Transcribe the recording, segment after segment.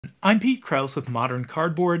I'm Pete Krause with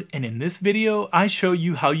ModernCardboard, and in this video I show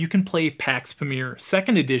you how you can play Pax Pamir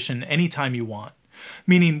Second Edition anytime you want.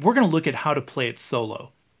 Meaning we're going to look at how to play it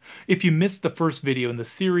solo. If you missed the first video in the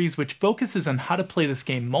series, which focuses on how to play this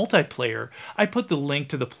game multiplayer, I put the link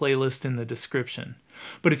to the playlist in the description.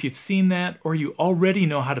 But if you've seen that, or you already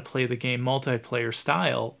know how to play the game multiplayer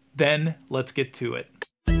style, then let's get to it.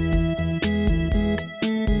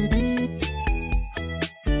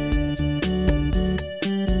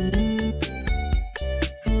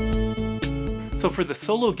 So for the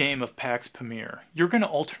solo game of Pax Pamir, you're going to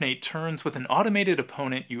alternate turns with an automated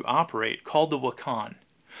opponent you operate called the Wakhan.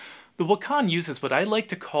 The Wakhan uses what I like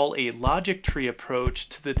to call a logic tree approach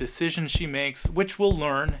to the decisions she makes, which we'll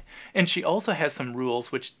learn, and she also has some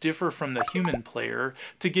rules which differ from the human player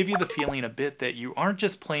to give you the feeling a bit that you aren't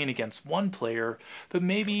just playing against one player, but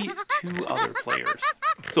maybe two other players.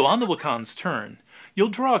 So on the Wakhan's turn, you'll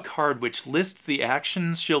draw a card which lists the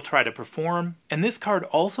actions she'll try to perform, and this card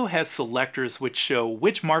also has selectors which show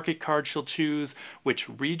which market card she'll choose, which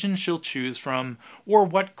region she'll choose from, or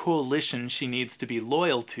what coalition she needs to be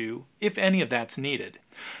loyal to, if any of that's needed.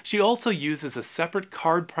 She also uses a separate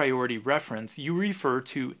card priority reference you refer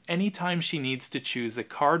to anytime she needs to choose a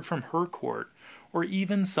card from her court, or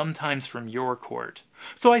even sometimes from your court.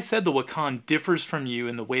 So I said the Wakhan differs from you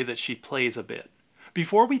in the way that she plays a bit.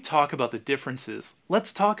 Before we talk about the differences,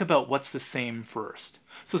 let's talk about what's the same first.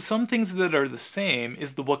 So some things that are the same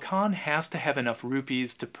is the Wakhan has to have enough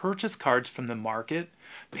rupees to purchase cards from the market,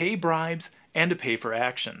 pay bribes, and to pay for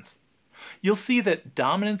actions. You'll see that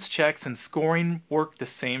dominance checks and scoring work the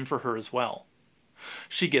same for her as well.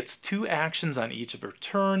 She gets 2 actions on each of her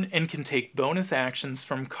turn and can take bonus actions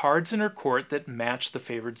from cards in her court that match the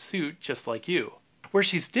favored suit, just like you. Where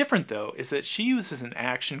she's different though is that she uses an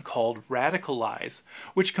action called Radicalize,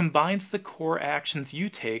 which combines the core actions you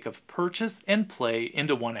take of purchase and play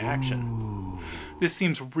into one action. Ooh. This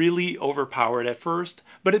seems really overpowered at first,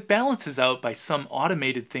 but it balances out by some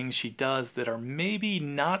automated things she does that are maybe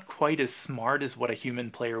not quite as smart as what a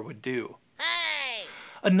human player would do. Hey!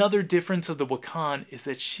 Another difference of the Wakhan is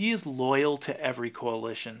that she is loyal to every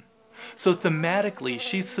coalition. So thematically,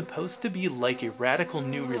 she's supposed to be like a radical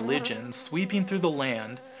new religion sweeping through the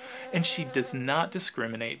land, and she does not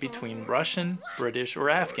discriminate between Russian, British, or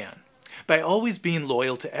Afghan. By always being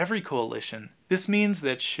loyal to every coalition, this means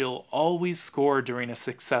that she'll always score during a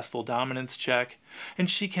successful dominance check, and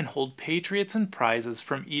she can hold patriots and prizes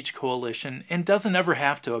from each coalition and doesn't ever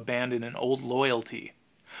have to abandon an old loyalty.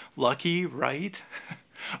 Lucky, right?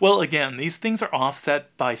 Well, again, these things are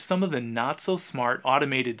offset by some of the not-so-smart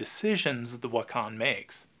automated decisions the Wakhan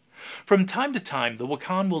makes. From time to time, the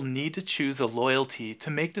Wakhan will need to choose a loyalty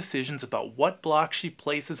to make decisions about what block she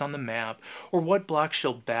places on the map or what block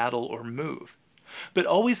she'll battle or move. But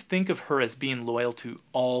always think of her as being loyal to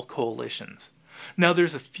all coalitions. Now,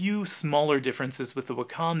 there's a few smaller differences with the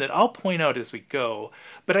Wakhan that I'll point out as we go,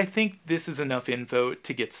 but I think this is enough info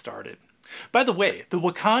to get started. By the way, the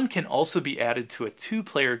Wakhan can also be added to a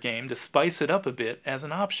 2-player game to spice it up a bit as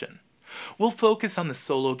an option. We'll focus on the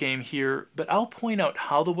solo game here, but I'll point out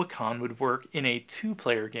how the Wakhan would work in a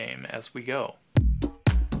 2-player game as we go.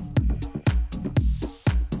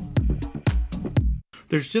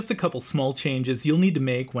 There's just a couple small changes you'll need to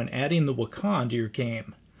make when adding the Wakhan to your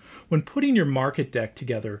game. When putting your market deck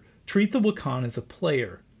together, treat the Wakhan as a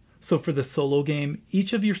player. So for the solo game,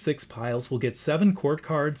 each of your 6 piles will get 7 court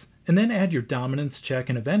cards, and then add your dominance check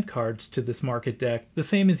and event cards to this market deck, the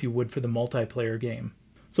same as you would for the multiplayer game.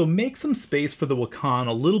 So make some space for the Wakhan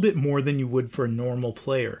a little bit more than you would for a normal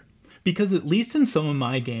player. Because at least in some of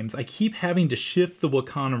my games, I keep having to shift the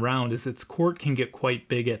Wakhan around as its court can get quite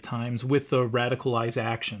big at times with the Radicalize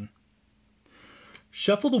action.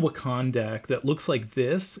 Shuffle the Wakhan deck that looks like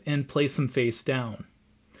this and place them face down.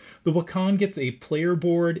 The Wakhan gets a player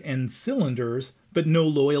board and cylinders, but no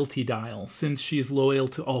loyalty dial, since she is loyal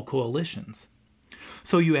to all coalitions.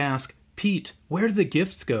 So you ask, Pete, where do the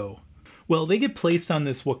gifts go? Well, they get placed on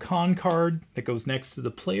this Wakhan card that goes next to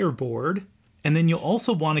the player board, and then you'll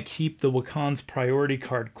also want to keep the Wakhan's priority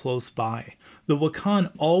card close by. The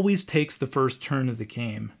Wakhan always takes the first turn of the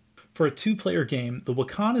game. For a 2-player game, the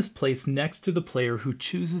Wakhan is placed next to the player who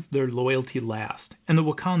chooses their loyalty last, and the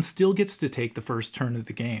Wakhan still gets to take the first turn of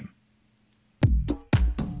the game.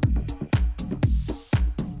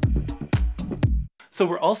 So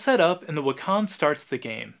we're all set up and the Wakhan starts the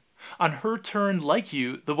game. On her turn, like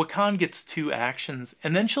you, the Wakhan gets 2 actions,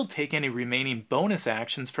 and then she'll take any remaining bonus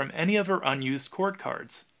actions from any of her unused court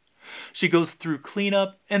cards. She goes through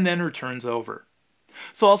cleanup, and then her turn's over.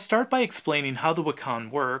 So I'll start by explaining how the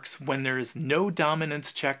Wakhan works when there is no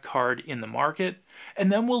dominance check card in the market,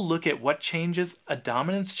 and then we'll look at what changes a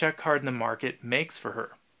dominance check card in the market makes for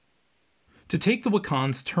her. To take the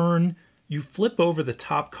Wakhan's turn, you flip over the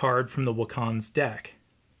top card from the Wakhan's deck,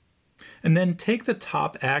 and then take the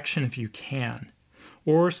top action if you can,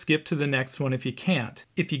 or skip to the next one if you can't.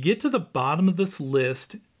 If you get to the bottom of this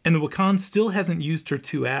list and the Wakhan still hasn't used her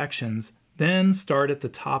 2 actions, then start at the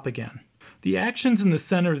top again. The actions in the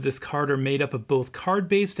center of this card are made up of both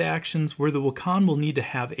card-based actions where the Wakhan will need to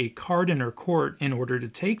have a card in her court in order to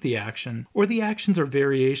take the action, or the actions are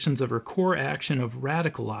variations of her core action of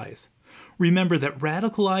Radicalize. Remember that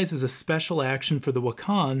Radicalize is a special action for the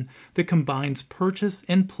Wakhan that combines purchase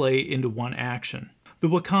and play into one action. The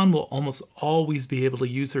Wakhan will almost always be able to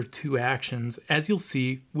use her 2 actions, as you'll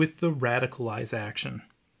see with the Radicalize action.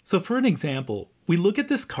 So for an example, we look at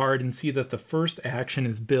this card and see that the first action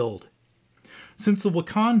is Build. Since the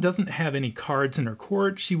Wakhan doesn't have any cards in her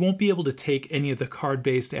court, she won't be able to take any of the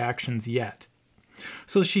card-based actions yet.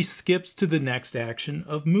 So she skips to the next action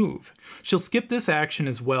of Move. She'll skip this action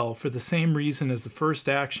as well for the same reason as the first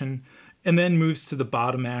action, and then moves to the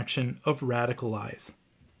bottom action of Radicalize.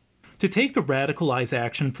 To take the Radicalize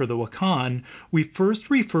action for the Wakhan, we first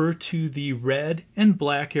refer to the red and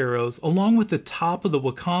black arrows along with the top of the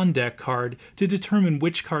Wakhan deck card to determine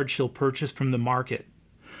which card she'll purchase from the market.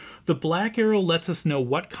 The black arrow lets us know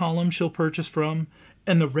what column she'll purchase from,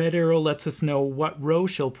 and the red arrow lets us know what row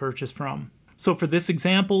she'll purchase from. So for this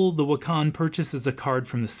example, the Wakhan purchases a card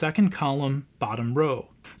from the second column, bottom row.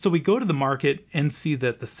 So we go to the market and see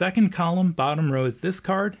that the second column, bottom row is this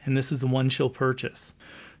card, and this is the one she'll purchase.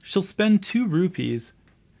 She'll spend 2 rupees,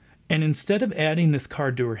 and instead of adding this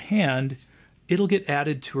card to her hand, it'll get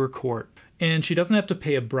added to her court. And she doesn't have to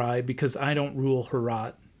pay a bribe because I don't rule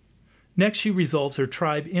Herat. Next, she resolves her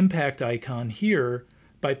tribe impact icon here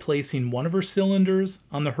by placing one of her cylinders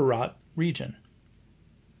on the Herat region.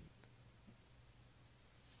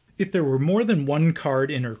 If there were more than one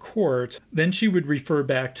card in her court, then she would refer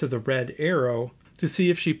back to the red arrow to see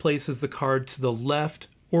if she places the card to the left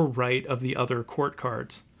or right of the other court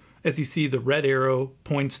cards. As you see, the red arrow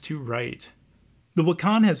points to right. The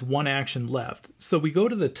Wakhan has 1 action left, so we go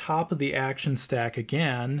to the top of the action stack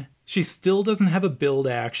again. She still doesn't have a build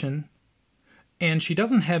action, and she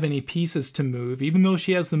doesn't have any pieces to move. Even though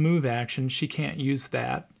she has the move action, she can't use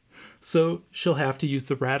that. So she'll have to use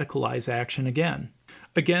the Radicalize action again.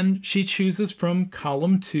 Again, she chooses from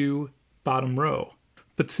column 2, bottom row.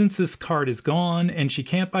 But since this card is gone and she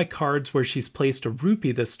can't buy cards where she's placed a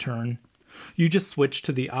rupee this turn, you just switch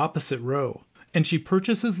to the opposite row. And she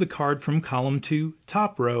purchases the card from column 2,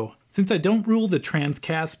 top row. Since I don't rule the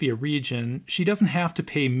Transcaspia region, she doesn't have to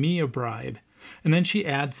pay me a bribe. And then she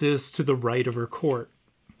adds this to the right of her court.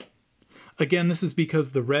 Again, this is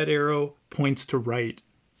because the red arrow points to right.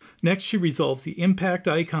 Next, she resolves the impact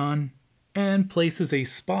icon and places a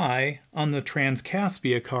spy on the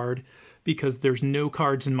Transcaspia card because there's no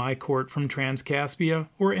cards in my court from Transcaspia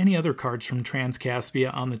or any other cards from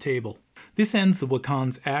Transcaspia on the table. This ends the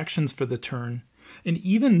Wakhan's actions for the turn, and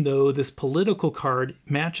even though this political card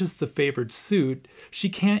matches the favored suit, she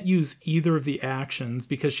can't use either of the actions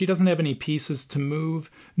because she doesn't have any pieces to move,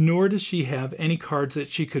 nor does she have any cards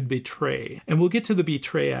that she could betray. And we'll get to the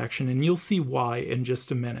betray action and you'll see why in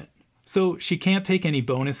just a minute. So she can't take any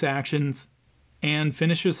bonus actions and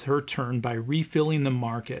finishes her turn by refilling the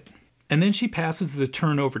market. And then she passes the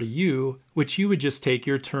turn over to you, which you would just take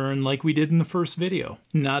your turn like we did in the first video.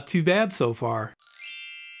 Not too bad so far.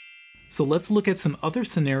 So let's look at some other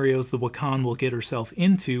scenarios the Wakhan will get herself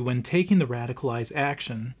into when taking the Radicalize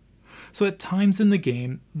action. So at times in the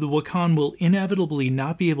game, the Wakhan will inevitably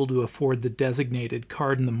not be able to afford the designated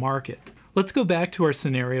card in the market. Let's go back to our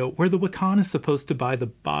scenario where the Wakhan is supposed to buy the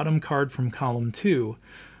bottom card from column 2,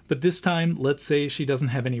 but this time let's say she doesn't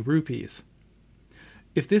have any rupees.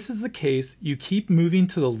 If this is the case, you keep moving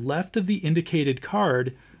to the left of the indicated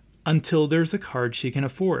card until there's a card she can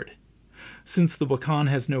afford. Since the Wakhan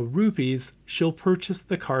has no rupees, she'll purchase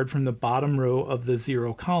the card from the bottom row of the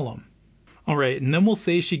 0 column. Alright, and then we'll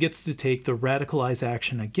say she gets to take the Radicalize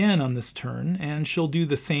action again on this turn, and she'll do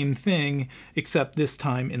the same thing, except this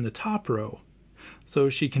time in the top row. So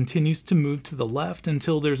she continues to move to the left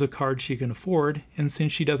until there's a card she can afford, and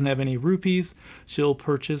since she doesn't have any rupees, she'll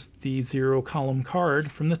purchase the 0 column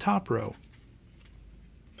card from the top row.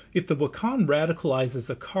 If the Wakhan radicalizes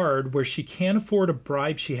a card where she can't afford a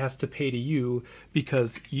bribe she has to pay to you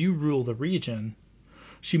because you rule the region,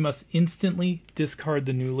 she must instantly discard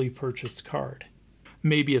the newly purchased card.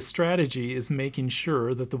 Maybe a strategy is making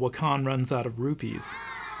sure that the Wakhan runs out of rupees.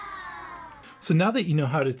 So now that you know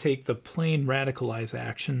how to take the plain Radicalize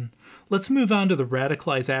action, let's move on to the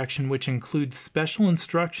Radicalize action, which includes special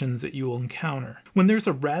instructions that you will encounter. When there's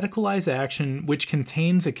a Radicalize action which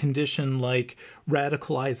contains a condition like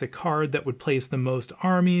Radicalize a card that would place the most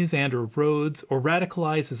armies and or roads, or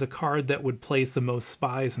Radicalize is a card that would place the most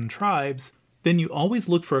spies and tribes, then you always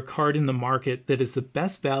look for a card in the market that is the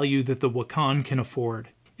best value that the Wakhan can afford.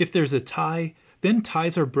 If there's a tie, then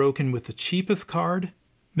ties are broken with the cheapest card,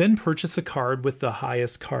 then purchase a card with the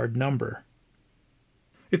highest card number.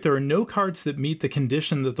 If there are no cards that meet the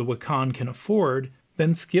condition that the Wakhan can afford,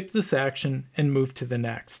 then skip this action and move to the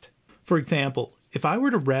next. For example, if I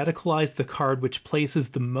were to Radicalize the card which places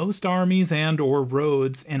the most armies and or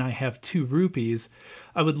roads and I have 2 rupees,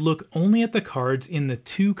 I would look only at the cards in the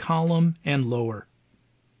 2 column and lower.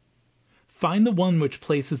 Find the one which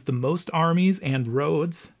places the most armies and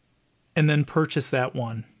roads, and then purchase that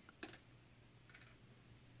one.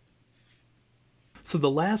 So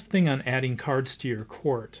the last thing on adding cards to your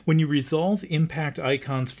court, when you resolve impact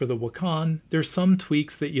icons for the Wakhan, there's some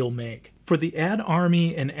tweaks that you'll make. For the add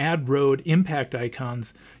army and add road impact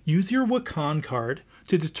icons, use your Wakhan card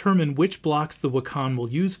to determine which blocks the Wakhan will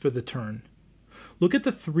use for the turn. Look at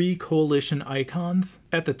the 3 coalition icons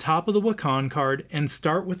at the top of the Wakhan card and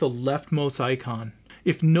start with the leftmost icon.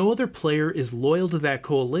 If no other player is loyal to that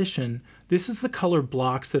coalition, this is the color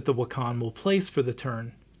blocks that the Wakhan will place for the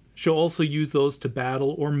turn. She'll also use those to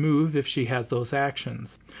battle or move if she has those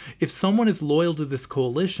actions. If someone is loyal to this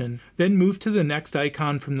coalition, then move to the next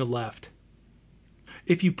icon from the left.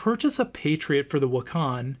 If you purchase a Patriot for the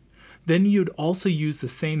Wakhan, then you'd also use the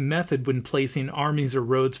same method when placing armies or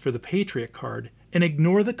roads for the Patriot card, and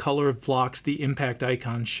ignore the color of blocks the impact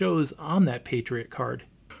icon shows on that Patriot card.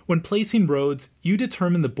 When placing roads, you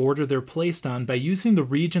determine the border they're placed on by using the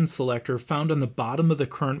region selector found on the bottom of the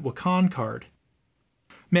current Wakhan card.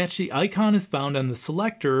 Match the icon as found on the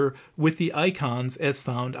selector with the icons as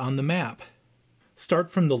found on the map. Start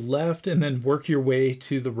from the left and then work your way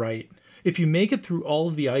to the right. If you make it through all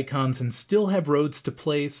of the icons and still have roads to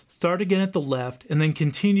place, start again at the left and then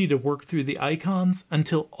continue to work through the icons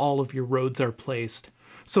until all of your roads are placed.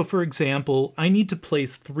 So for example, I need to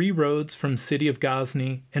place 3 roads from City of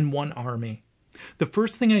Ghazni and 1 army. The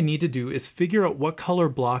first thing I need to do is figure out what color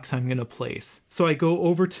blocks I'm going to place. So I go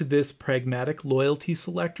over to this pragmatic loyalty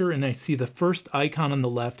selector and I see the first icon on the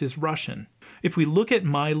left is Russian. If we look at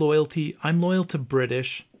my loyalty, I'm loyal to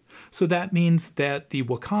British. So that means that the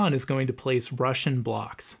Wakhan is going to place Russian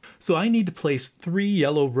blocks. So I need to place 3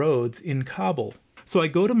 yellow roads in Kabul. So I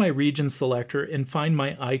go to my region selector and find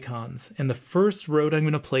my icons, and the first road I'm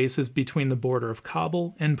going to place is between the border of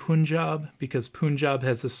Kabul and Punjab because Punjab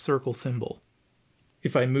has a circle symbol.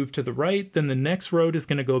 If I move to the right, then the next road is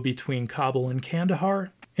going to go between Kabul and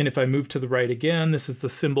Kandahar. And if I move to the right again, this is the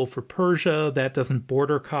symbol for Persia. That doesn't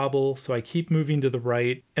border Kabul, so I keep moving to the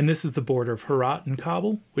right. And this is the border of Herat and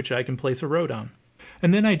Kabul, which I can place a road on.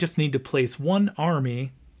 And then I just need to place 1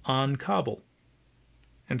 army on Kabul.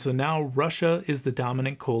 And so now Russia is the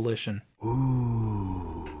dominant coalition.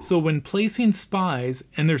 Ooh. So when placing spies,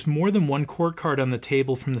 and there's more than 1 court card on the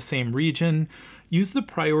table from the same region, use the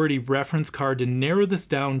priority reference card to narrow this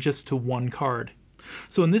down just to 1 card.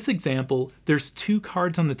 So in this example, there's 2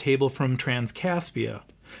 cards on the table from Transcaspia,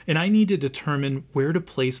 and I need to determine where to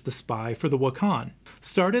place the spy for the Wakhan.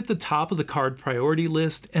 Start at the top of the card priority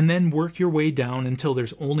list and then work your way down until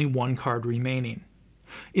there's only 1 card remaining.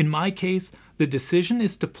 In my case, the decision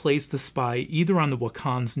is to place the spy either on the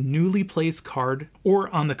Wakhan's newly placed card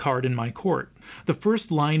or on the card in my court. The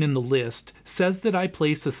first line in the list says that I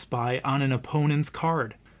place a spy on an opponent's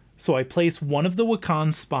card. So I place one of the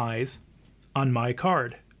Wakhan spies on my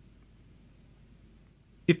card.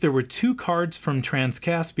 If there were 2 cards from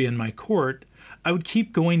Transcaspia in my court, I would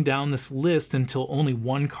keep going down this list until only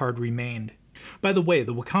 1 card remained. By the way,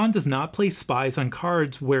 the Wakhan does not place spies on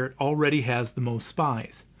cards where it already has the most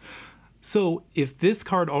spies. So if this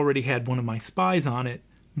card already had one of my spies on it,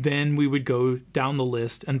 then we would go down the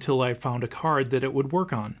list until I found a card that it would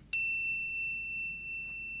work on.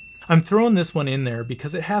 I'm throwing this one in there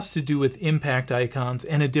because it has to do with impact icons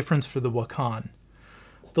and a difference for the Wakhan.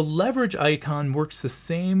 The leverage icon works the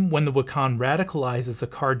same when the Wakhan radicalizes a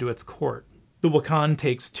card to its court. The Wakhan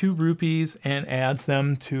takes 2 rupees and adds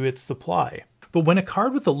them to its supply. But when a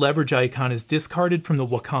card with the leverage icon is discarded from the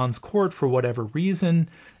Wakhan's court for whatever reason,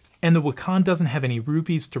 and the Wakhan doesn't have any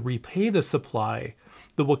rupees to repay the supply,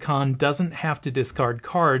 the Wakhan doesn't have to discard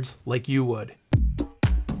cards like you would.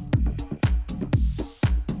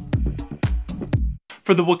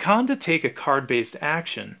 For the Wakhan to take a card-based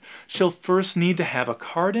action, she'll first need to have a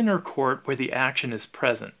card in her court where the action is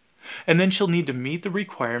present. And then she'll need to meet the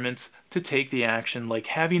requirements to take the action, like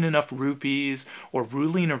having enough rupees or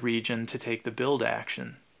ruling a region to take the build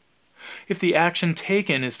action. If the action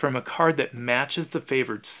taken is from a card that matches the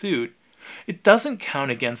favored suit, it doesn't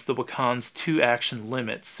count against the Wakhan's 2-action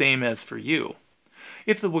limit, same as for you.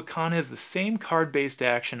 If the Wakhan has the same card-based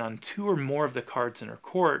action on 2 or more of the cards in her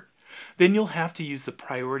court, then you'll have to use the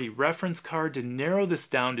priority reference card to narrow this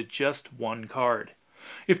down to just 1 card.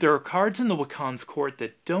 If there are cards in the Wakhan's court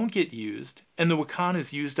that don't get used, and the Wakhan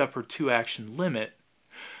has used up her 2-action limit,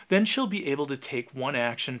 then she'll be able to take 1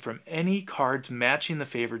 action from any cards matching the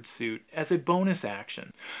favored suit as a bonus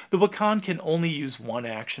action. The Wakhan can only use 1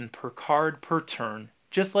 action per card per turn,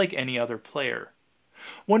 just like any other player.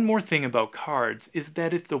 One more thing about cards is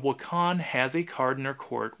that if the Wakhan has a card in her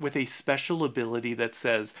court with a special ability that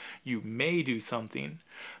says you may do something,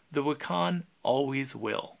 the Wakhan always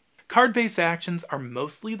will. Card-based actions are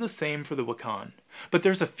mostly the same for the Wakhan, but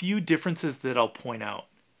there's a few differences that I'll point out.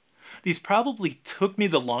 These probably took me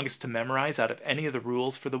the longest to memorize out of any of the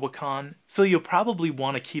rules for the Wakhan, so you'll probably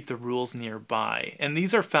want to keep the rules nearby, and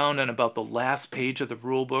these are found on about the last page of the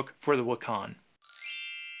rulebook for the Wakhan.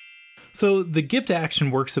 So the gift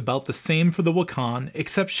action works about the same for the Wakhan,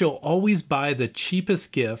 except she'll always buy the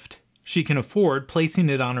cheapest gift she can afford, placing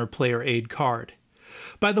it on her player aid card.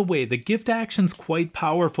 By the way, the gift action's quite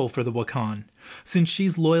powerful for the Wakhan. Since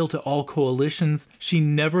she's loyal to all coalitions, she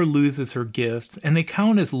never loses her gifts, and they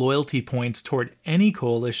count as loyalty points toward any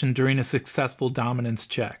coalition during a successful dominance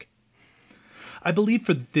check. I believe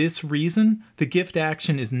for this reason, the gift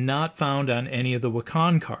action is not found on any of the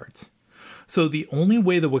Wakhan cards. So the only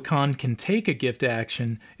way the Wakhan can take a gift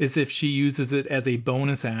action is if she uses it as a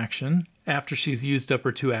bonus action after she's used up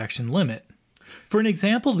her 2-action limit. For an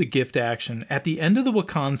example of the gift action, at the end of the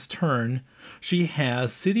Wakhan's turn, she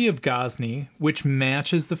has City of Ghazni, which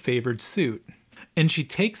matches the favored suit, and she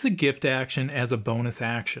takes the gift action as a bonus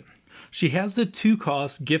action. She has the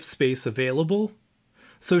 2-cost gift space available,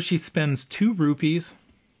 so she spends 2 rupees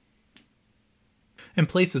and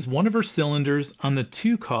places one of her cylinders on the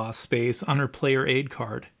 2-cost space on her player aid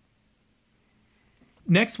card.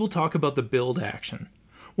 Next, we'll talk about the build action.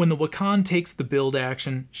 When the Wakhan takes the build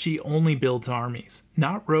action, she only builds armies,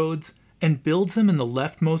 not roads, and builds them in the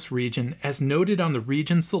leftmost region as noted on the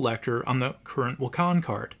region selector on the current Wakhan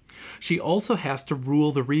card. She also has to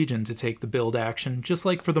rule the region to take the build action, just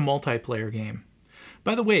like for the multiplayer game.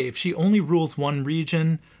 By the way, if she only rules 1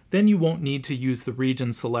 region, then you won't need to use the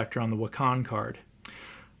region selector on the Wakhan card.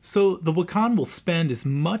 So the Wakhan will spend as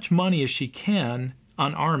much money as she can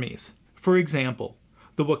on armies. For example,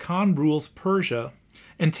 the Wakhan rules Persia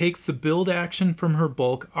and takes the build action from her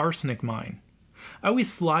bulk arsenic mine. I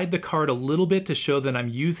always slide the card a little bit to show that I'm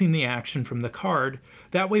using the action from the card.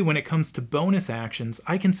 That way when it comes to bonus actions,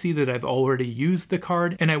 I can see that I've already used the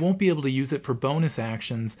card and I won't be able to use it for bonus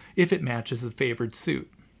actions if it matches the favored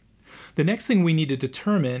suit. The next thing we need to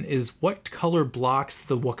determine is what color blocks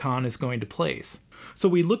the Wakhan is going to place. So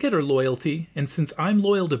we look at her loyalty, and since I'm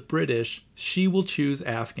loyal to British, she will choose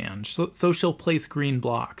Afghan, so she'll place green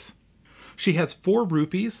blocks. She has 4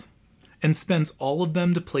 rupees and spends all of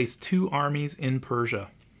them to place 2 armies in Persia.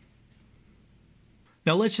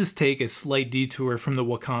 Now let's just take a slight detour from the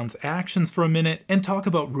Wakhan's actions for a minute and talk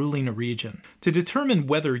about ruling a region. To determine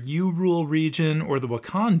whether you rule region or the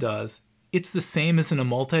Wakhan does, it's the same as in a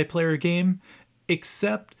multiplayer game,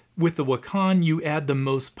 except with the Wakhan you add the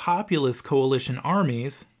most populous coalition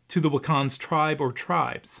armies to the Wakhan's tribe or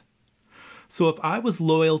tribes. So if I was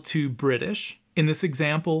loyal to British, in this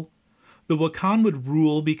example, the Wakhan would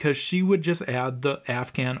rule because she would just add the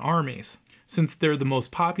Afghan armies, since they're the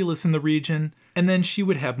most populous in the region, and then she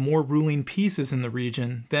would have more ruling pieces in the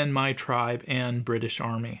region than my tribe and British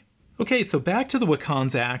army. Okay, so back to the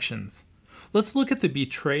Wakhan's actions. Let's look at the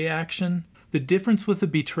betray action. The difference with the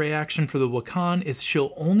betray action for the Wakhan is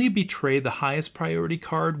she'll only betray the highest priority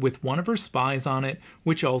card with one of her spies on it,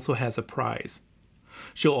 which also has a prize.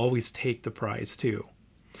 She'll always take the prize too.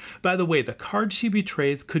 By the way, the card she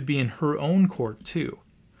betrays could be in her own court too.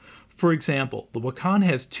 For example, the Wakhan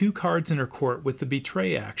has 2 cards in her court with the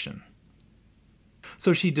betray action.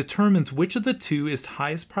 So she determines which of the 2 is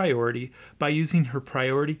highest priority by using her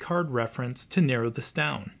priority card reference to narrow this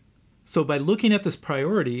down. So by looking at this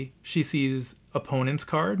priority, she sees opponent's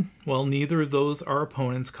card. Well, neither of those are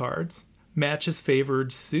opponent's cards. Matches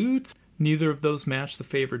favored suit. Neither of those match the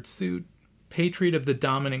favored suit. Patriot of the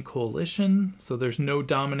dominant coalition. So there's no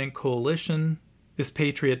dominant coalition. This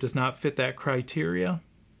patriot does not fit that criteria.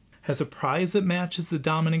 Has a prize that matches the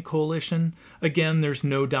dominant coalition. Again, there's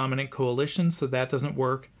no dominant coalition, so that doesn't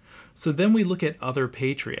work. So then we look at other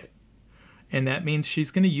patriot. And that means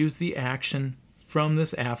she's going to use the action from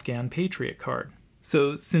this Afghan Patriot card.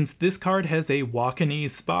 So since this card has a Wakhanese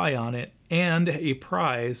spy on it and a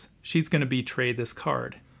prize, she's going to betray this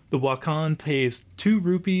card. The Wakhan pays 2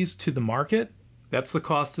 rupees to the market. That's the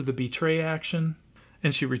cost of the betray action.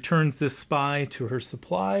 And she returns this spy to her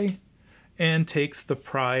supply and takes the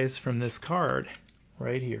prize from this card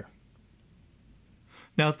right here.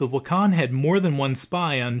 Now, if the Wakhan had more than one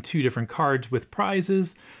spy on 2 different cards with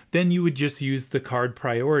prizes, then you would just use the card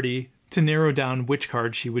priority to narrow down which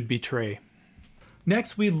card she would betray.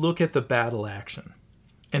 Next, we look at the battle action.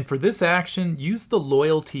 And for this action, use the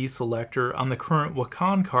loyalty selector on the current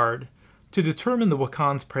Wakhan card to determine the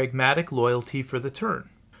Wakhan's pragmatic loyalty for the turn.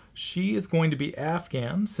 She is going to be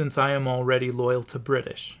Afghan since I am already loyal to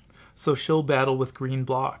British, so she'll battle with green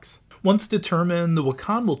blocks. Once determined, the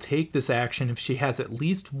Wakhan will take this action if she has at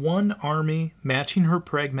least 1 army matching her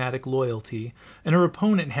pragmatic loyalty, and her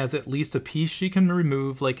opponent has at least a piece she can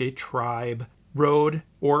remove like a tribe, road,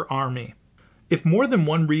 or army. If more than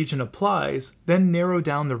 1 region applies, then narrow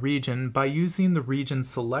down the region by using the region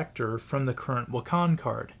selector from the current Wakhan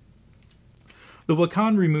card. The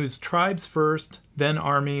Wakhan removes tribes first, then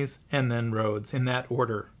armies, and then roads, in that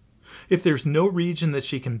order. If there's no region that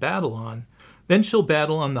she can battle on, then she'll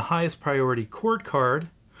battle on the highest priority court card,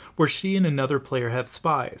 where she and another player have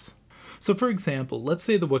spies. So for example, let's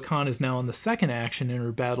say the Wakhan is now on the second action in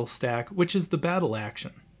her battle stack, which is the battle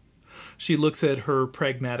action. She looks at her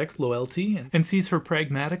pragmatic loyalty and sees her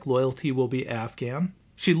pragmatic loyalty will be Afghan.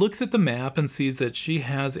 She looks at the map and sees that she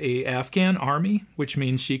has a Afghan army, which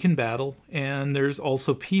means she can battle, and there's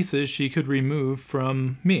also pieces she could remove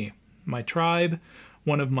from me, my tribe,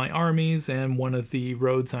 one of my armies, and one of the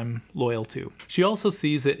roads I'm loyal to. She also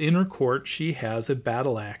sees that in her court she has a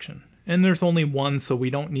battle action. And there's only one, so we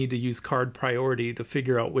don't need to use card priority to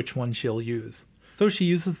figure out which one she'll use. So she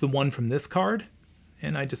uses the one from this card,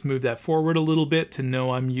 and I just move that forward a little bit to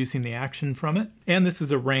know I'm using the action from it. And this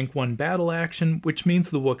is a rank 1 battle action, which means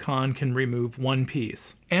the Wakhan can remove 1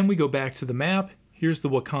 piece. And we go back to the map. Here's the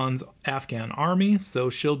Wakhan's Afghan army, so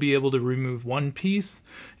she'll be able to remove 1 piece,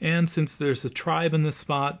 and since there's a tribe in this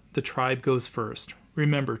spot, the tribe goes first.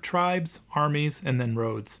 Remember, tribes, armies, and then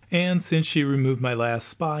roads. And since she removed my last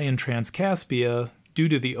spy in Transcaspia, due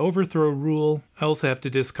to the overthrow rule, I also have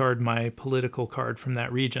to discard my political card from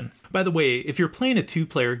that region. By the way, if you're playing a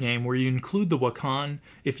 2-player game where you include the Wakhan,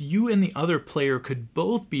 if you and the other player could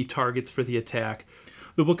both be targets for the attack,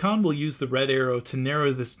 the Wakhan will use the red arrow to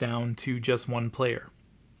narrow this down to just 1 player.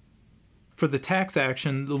 For the tax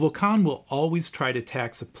action, the Wakhan will always try to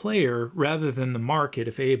tax a player rather than the market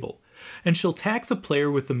if able, and she'll tax a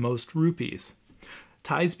player with the most rupees.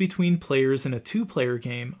 Ties between players in a 2-player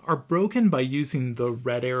game are broken by using the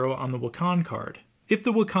red arrow on the Wakhan card. If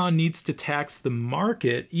the Wakhan needs to tax the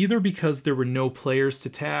market, either because there were no players to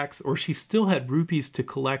tax or she still had rupees to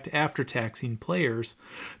collect after taxing players,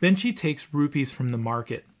 then she takes rupees from the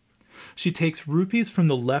market. She takes rupees from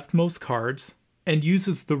the leftmost cards and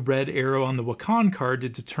uses the red arrow on the Wakhan card to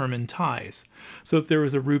determine ties. So if there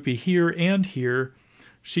was a rupee here and here,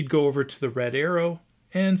 she'd go over to the red arrow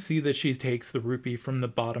and see that she takes the rupee from the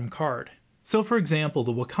bottom card. So for example,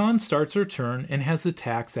 the Wakhan starts her turn and has a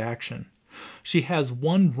tax action. She has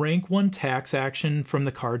 1 rank 1 tax action from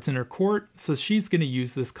the cards in her court, so she's going to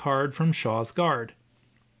use this card from Shah's Guard.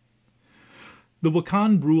 The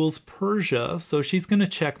Wakhan rules Persia, so she's going to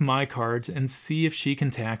check my cards and see if she can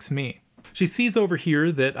tax me. She sees over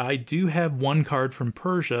here that I do have 1 card from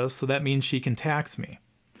Persia, so that means she can tax me.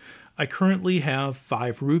 I currently have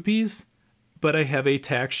 5 rupees, but I have a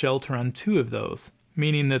tax shelter on 2 of those,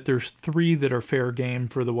 meaning that there's 3 that are fair game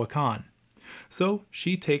for the Wakhan. So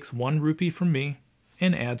she takes 1 rupee from me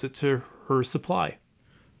and adds it to her supply.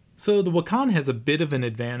 So the Wakhan has a bit of an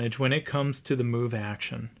advantage when it comes to the move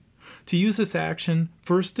action. To use this action,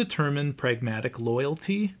 first determine pragmatic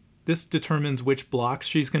loyalty. This determines which blocks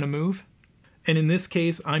she's going to move. And in this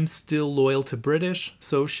case, I'm still loyal to British,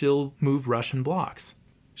 so she'll move Russian blocks.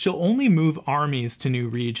 She'll only move armies to new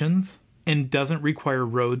regions and doesn't require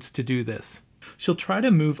roads to do this. She'll try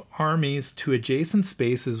to move armies to adjacent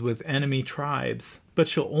spaces with enemy tribes, but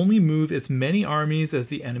she'll only move as many armies as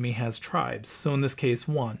the enemy has tribes, so in this case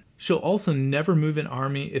 1. She'll also never move an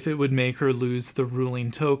army if it would make her lose the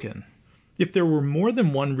ruling token. If there were more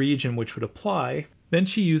than 1 region which would apply, then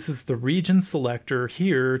she uses the region selector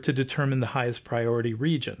here to determine the highest priority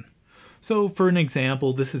region. So for an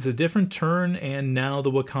example, this is a different turn, and now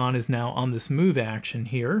the Wakhan is now on this move action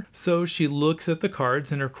here. So she looks at the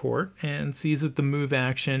cards in her court and sees that the move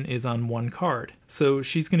action is on 1 card. So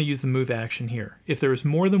she's going to use the move action here. If there is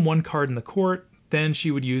more than 1 card in the court, then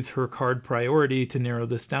she would use her card priority to narrow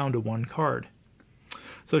this down to 1 card.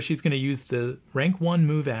 So she's going to use the rank 1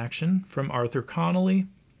 move action from Arthur Connolly.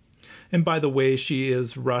 And by the way, she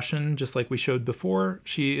is Russian, just like we showed before.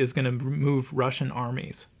 She is going to move Russian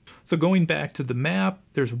armies. So going back to the map,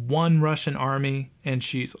 there's one Russian army, and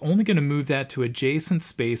she's only going to move that to adjacent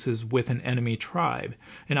spaces with an enemy tribe.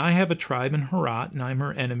 And I have a tribe in Herat, and I'm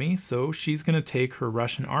her enemy, so she's going to take her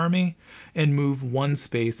Russian army and move one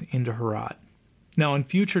space into Herat. Now in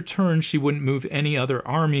future turns, she wouldn't move any other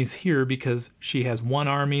armies here because she has one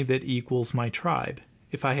army that equals my tribe.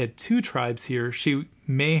 If I had two tribes here, she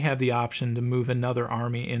may have the option to move another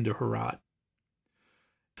army into Herat.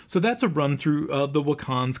 So that's a run through of the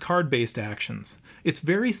Wakhan's card-based actions. It's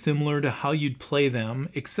very similar to how you'd play them,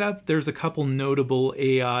 except there's a couple notable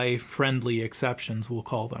AI-friendly exceptions, we'll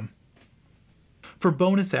call them. For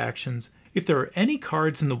bonus actions, if there are any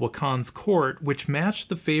cards in the Wakhan's court which match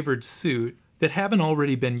the favored suit that haven't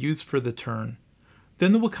already been used for the turn,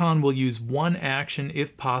 then the Wakhan will use one action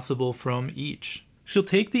if possible from each. She'll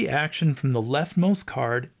take the action from the leftmost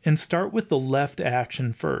card and start with the left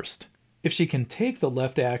action first. If she can take the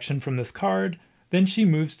left action from this card, then she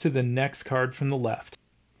moves to the next card from the left.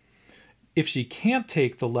 If she can't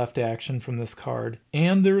take the left action from this card,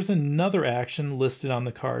 and there's another action listed on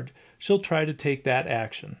the card, she'll try to take that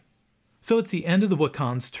action. So it's the end of the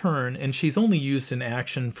Wakhan's turn, and she's only used an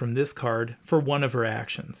action from this card for one of her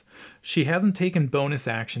actions. She hasn't taken bonus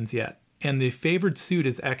actions yet, and the favored suit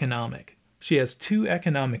is economic. She has two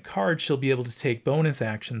economic cards she'll be able to take bonus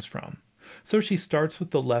actions from. So she starts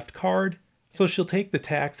with the left card, so she'll take the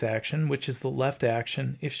tax action, which is the left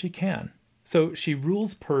action, if she can. So she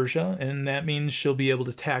rules Persia, and that means she'll be able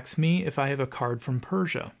to tax me if I have a card from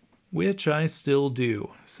Persia, which I still do.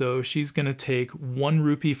 So she's going to take 1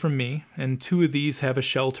 rupee from me, and 2 of these have a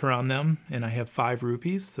shelter on them, and I have 5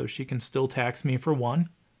 rupees, so she can still tax me for 1.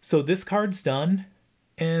 So this card's done,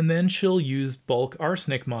 and then she'll use bulk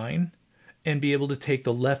arsenic mine, and be able to take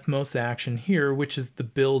the leftmost action here, which is the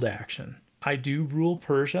build action. I do rule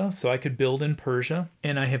Persia, so I could build in Persia,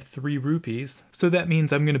 and I have 3 rupees. So that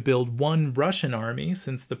means I'm going to build 1 Russian army,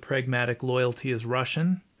 since the pragmatic loyalty is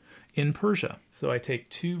Russian, in Persia. So I take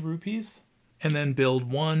 2 rupees, and then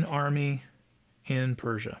build 1 army in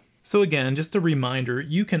Persia. So again, just a reminder,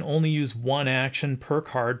 you can only use 1 action per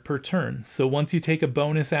card per turn. So once you take a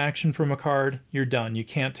bonus action from a card, you're done. You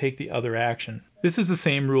can't take the other action. This is the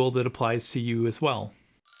same rule that applies to you as well.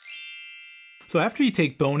 So after you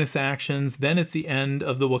take bonus actions, then it's the end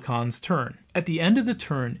of the Wakhan's turn. At the end of the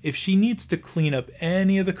turn, if she needs to clean up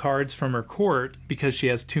any of the cards from her court because she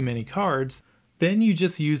has too many cards, then you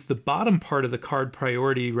just use the bottom part of the card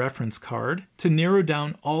priority reference card to narrow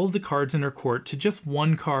down all of the cards in her court to just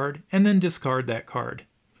 1 card and then discard that card.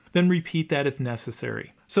 Then repeat that if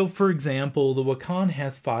necessary. So for example, the Wakhan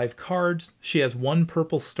has 5 cards. She has 1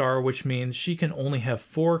 purple star, which means she can only have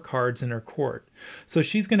 4 cards in her court. So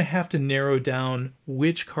she's going to have to narrow down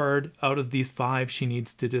which card out of these 5 she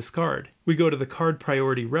needs to discard. We go to the card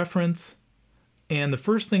priority reference, and the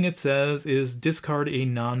first thing it says is discard a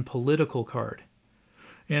non-political card.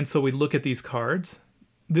 And so we look at these cards.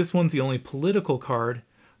 This one's the only political card.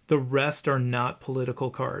 The rest are not political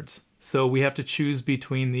cards. So we have to choose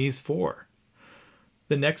between these 4.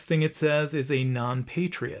 The next thing it says is a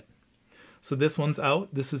non-patriot. So this one's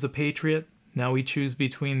out. This is a patriot. Now we choose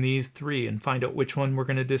between these 3 and find out which one we're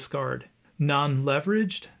going to discard.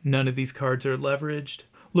 Non-leveraged. None of these cards are leveraged.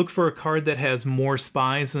 Look for a card that has more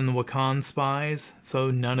spies than the Wakhan spies.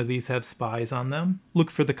 So none of these have spies on them. Look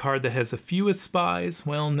for the card that has the fewest spies.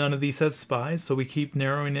 Well, none of these have spies, so we keep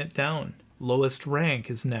narrowing it down. Lowest rank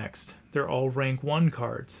is next. They're all rank 1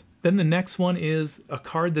 cards. Then the next one is a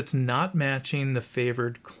card that's not matching the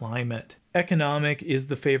favored climate. Economic is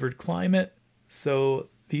the favored climate, so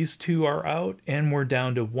these 2 are out, and we're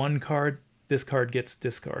down to 1 card. This card gets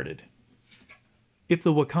discarded. If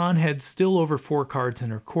the Wakhan had still over 4 cards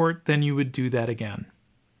in her court, then you would do that again.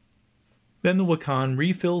 Then the Wakhan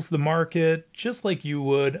refills the market, just like you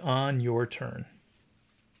would on your turn.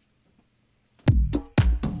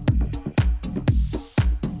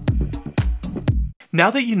 Now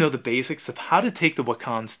that you know the basics of how to take the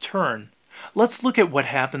Wakhan's turn, let's look at what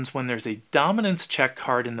happens when there's a dominance check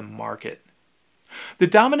card in the market. The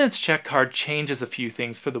dominance check card changes a few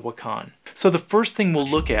things for the Wakhan. So the first thing we'll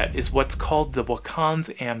look at is what's called the Wakhan's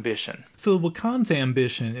ambition. So the Wakhan's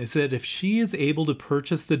ambition is that if she is able to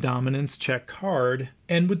purchase the dominance check card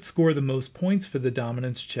and would score the most points for the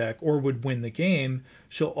dominance check or would win the game,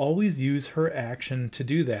 she'll always use her action to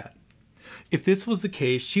do that. If this was the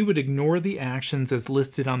case, she would ignore the actions as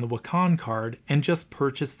listed on the Wakhan card and just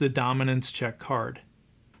purchase the dominance check card.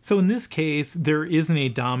 So in this case, there isn't a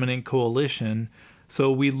dominant coalition, So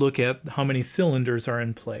we look at how many cylinders are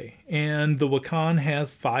in play. And the Wakhan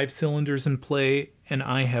has 5 cylinders in play, and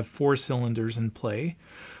I have 4 cylinders in play.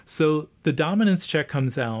 So the dominance check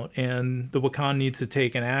comes out, and the Wakhan needs to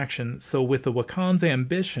take an action. So with the Wakhan's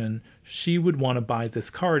ambition, she would want to buy this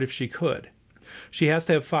card if she could. She has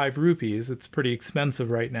to have 5 rupees. It's pretty expensive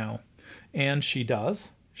right now. And she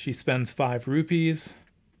does. She spends 5 rupees,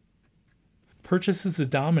 purchases a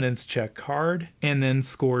dominance check card, and then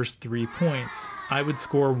scores 3 points. I would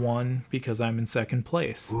score 1 because I'm in second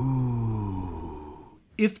place. Ooh.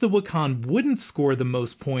 If the Wakhan wouldn't score the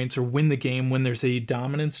most points or win the game when there's a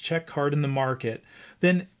dominance check card in the market,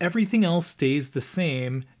 then everything else stays the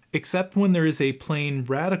same, except when there is a plain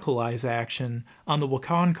Radicalize action on the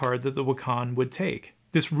Wakhan card that the Wakhan would take.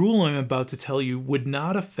 This rule I'm about to tell you would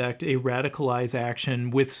not affect a Radicalize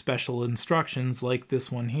action with special instructions like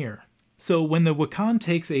this one here. So when the Wakhan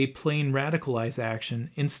takes a plain Radicalize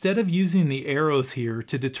action, instead of using the arrows here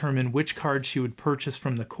to determine which card she would purchase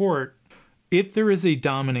from the court, if there is a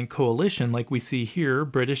dominant coalition like we see here,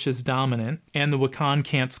 British is dominant, and the Wakhan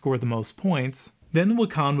can't score the most points, then the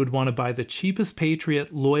Wakhan would want to buy the cheapest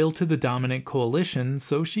patriot loyal to the dominant coalition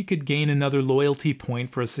so she could gain another loyalty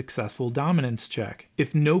point for a successful dominance check.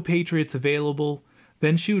 If no patriots available,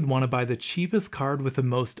 then she would want to buy the cheapest card with the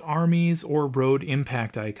most armies or road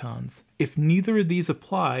impact icons. If neither of these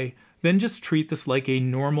apply, then just treat this like a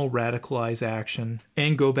normal Radicalize action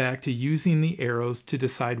and go back to using the arrows to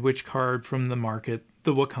decide which card from the market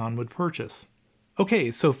the Wakhan would purchase. Okay,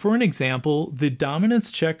 so for an example, the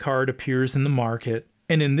dominance check card appears in the market,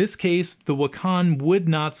 and in this case, the Wakhan would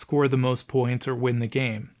not score the most points or win the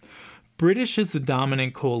game. British is the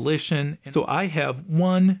dominant coalition, so I have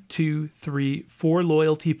 1, 2, 3, 4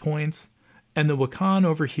 loyalty points, and the Wakhan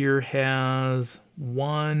over here has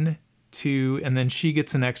 1, 2, and then she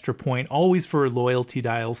gets an extra point, always for her loyalty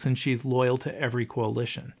dial since she's loyal to every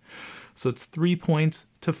coalition. So it's 3 points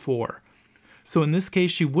to 4. So in this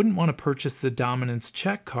case, she wouldn't want to purchase the dominance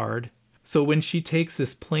check card, so when she takes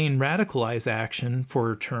this plain Radicalize action for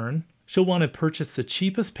her turn, she'll want to purchase the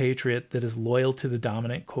cheapest patriot that is loyal to the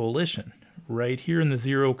dominant coalition, right here in the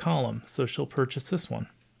 0 column, so she'll purchase this one.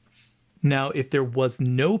 Now, if there was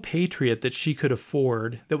no patriot that she could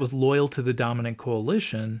afford that was loyal to the dominant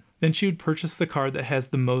coalition, then she would purchase the card that has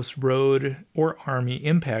the most road or army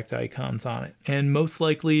impact icons on it. And most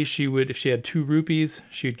likely she would, if she had 2 rupees,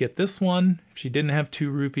 she would get this one. If she didn't have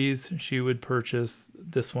 2 rupees, she would purchase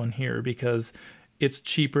this one here because it's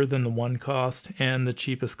cheaper than the 1 cost and the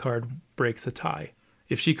cheapest card breaks a tie.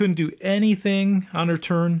 If she couldn't do anything on her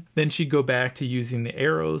turn, then she'd go back to using the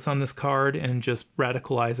arrows on this card and just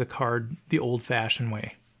Radicalize a card the old-fashioned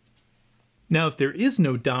way. Now, if there is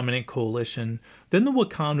no dominant coalition, then the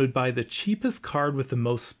Wakhan would buy the cheapest card with the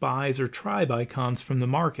most spies or tribe icons from the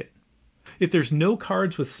market. If there's no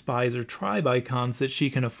cards with spies or tribe icons that she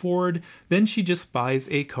can afford, then she just buys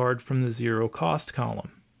a card from the 0 cost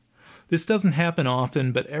column. This doesn't happen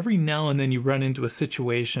often, but every now and then you run into a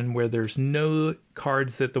situation where there's no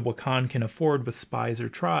cards that the Wakhan can afford with spies or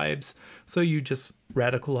tribes, so you just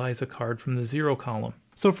Radicalize a card from the 0 column.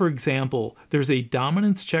 So for example, there's a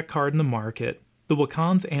dominance check card in the market. The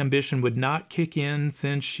Wakhan's ambition would not kick in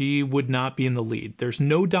since she would not be in the lead. There's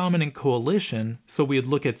no dominant coalition, so we'd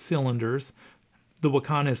look at cylinders. The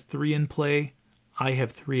Wakhan has 3 in play. I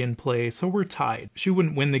have 3 in play, so we're tied. She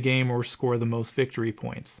wouldn't win the game or score the most victory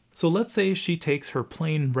points. So let's say she takes her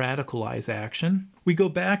plain Radicalize action. We go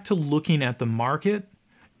back to looking at the market,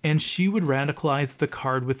 and she would Radicalize the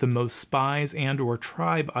card with the most spies and or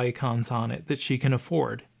tribe icons on it that she can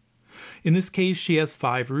afford. In this case, she has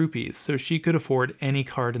 5 rupees, so she could afford any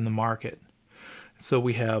card in the market. So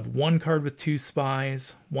we have 1 card with 2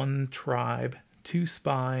 spies, 1 tribe, 2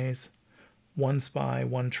 spies, 1 spy,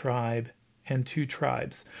 1 tribe, and 2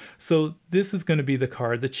 tribes. So this is going to be the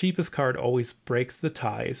card. The cheapest card always breaks the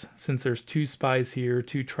ties. Since there's 2 spies here,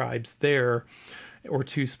 2 tribes there, or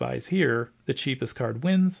 2 spies here, the cheapest card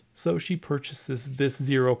wins. So she purchases this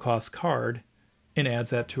 0 cost card and adds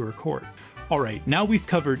that to her court. Alright, now we've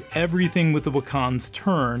covered everything with the Wakhan's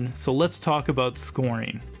turn, so let's talk about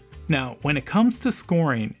scoring. Now, when it comes to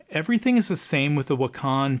scoring, everything is the same with the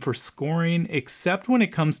Wakhan for scoring except when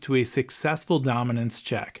it comes to a successful dominance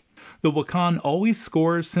check. The Wakhan always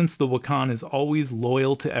scores since the Wakhan is always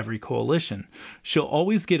loyal to every coalition. She'll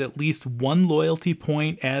always get at least 1 loyalty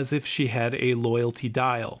point as if she had a loyalty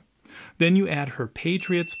dial. Then you add her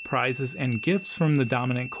patriots, prizes, and gifts from the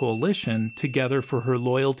dominant coalition together for her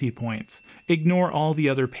loyalty points. Ignore all the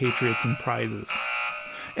other patriots and prizes.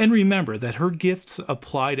 And remember that her gifts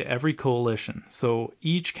apply to every coalition, so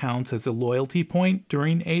each counts as a loyalty point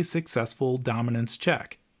during a successful dominance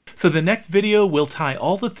check. So the next video will tie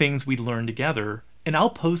all the things we learned together, and I'll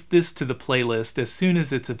post this to the playlist as soon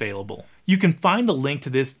as it's available. You can find the link to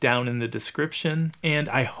this down in the description, and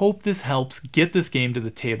I hope this helps get this game to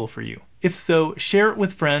the table for you. If so, share it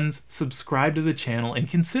with friends, subscribe to the channel, and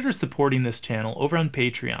consider supporting this channel over on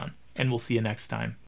Patreon, and we'll see you next time.